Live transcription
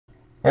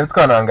Hey, what's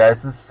going on,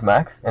 guys? This is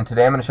Max, and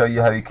today I'm going to show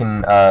you how you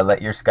can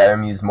let your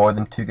Skyrim use more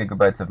than 2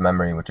 gigabytes of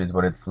memory, which is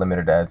what it's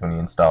limited as when you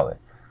install it.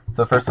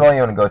 So first of all, you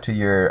want to go to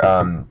your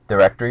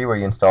directory where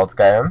you installed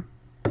Skyrim.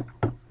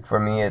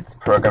 For me, it's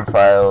Program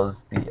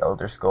Files, the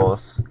Elder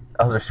Scrolls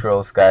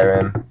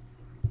Skyrim,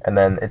 and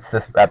then it's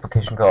this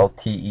application called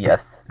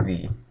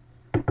TESV.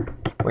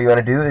 What you want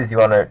to do is you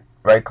want to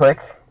right-click,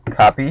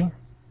 copy,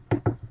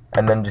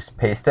 and then just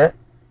paste it,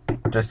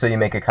 just so you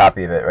make a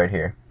copy of it right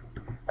here.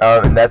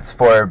 And that's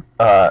for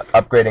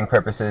upgrading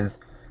purposes.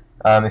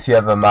 If you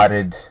have a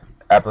modded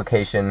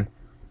application,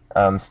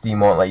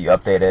 Steam won't let you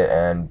update it,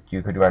 and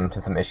you could run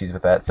into some issues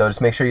with that. So just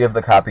make sure you have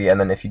the copy,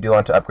 and then if you do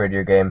want to upgrade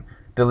your game,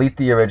 delete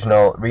the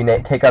original,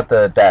 take out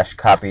the dash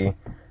copy,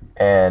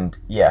 and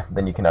yeah,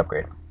 then you can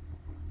upgrade.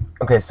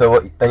 Okay, so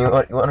what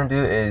you want to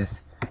do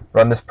is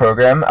run this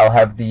program. I'll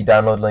have the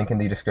download link in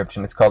the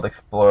description. It's called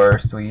Explorer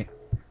Suite,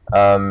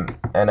 and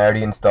I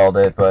already installed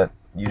it, but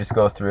you just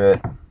go through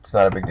it. It's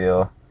not a big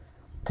deal.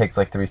 Takes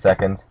like 3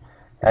 seconds,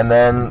 and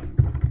then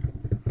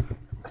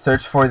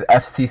search for the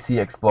FCC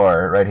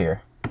Explorer right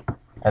here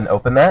and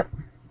open that.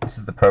 This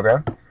is the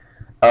program.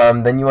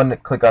 Then you want to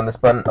click on this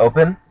button,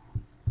 open,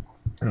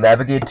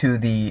 navigate to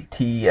the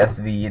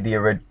TESV,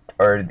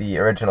 the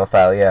original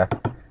file, yeah,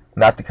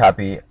 not the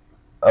copy.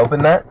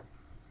 Open that,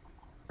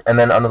 and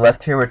then on the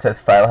left here where it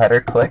says file header,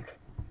 click,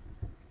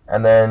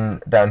 and then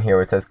down here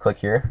where it says click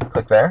here,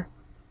 click there,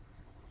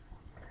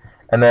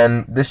 and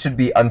then this should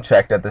be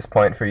unchecked at this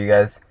point for you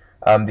guys.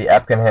 The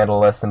app can handle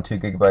less than 2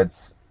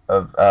 gigabytes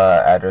of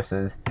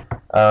addresses.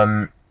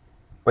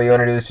 What you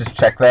want to do is just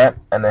check that,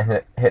 and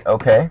then hit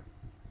OK.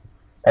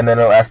 And then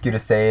it'll ask you to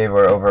save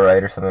or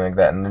overwrite or something like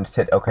that, and then just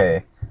hit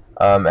OK,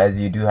 as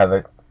you do have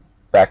a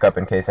backup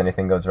in case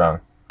anything goes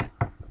wrong.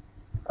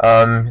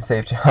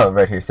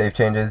 Right here, save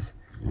changes.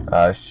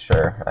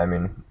 Sure. I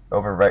mean,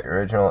 overwrite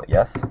original,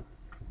 yes.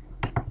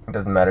 It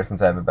doesn't matter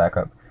since I have a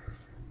backup.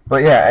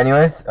 But yeah,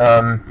 anyways,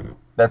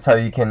 that's how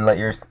you can let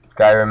your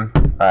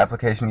Skyrim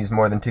application use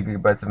more than 2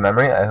 gigabytes of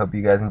memory. I hope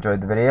you guys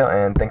enjoyed the video,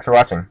 and thanks for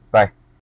watching. Bye.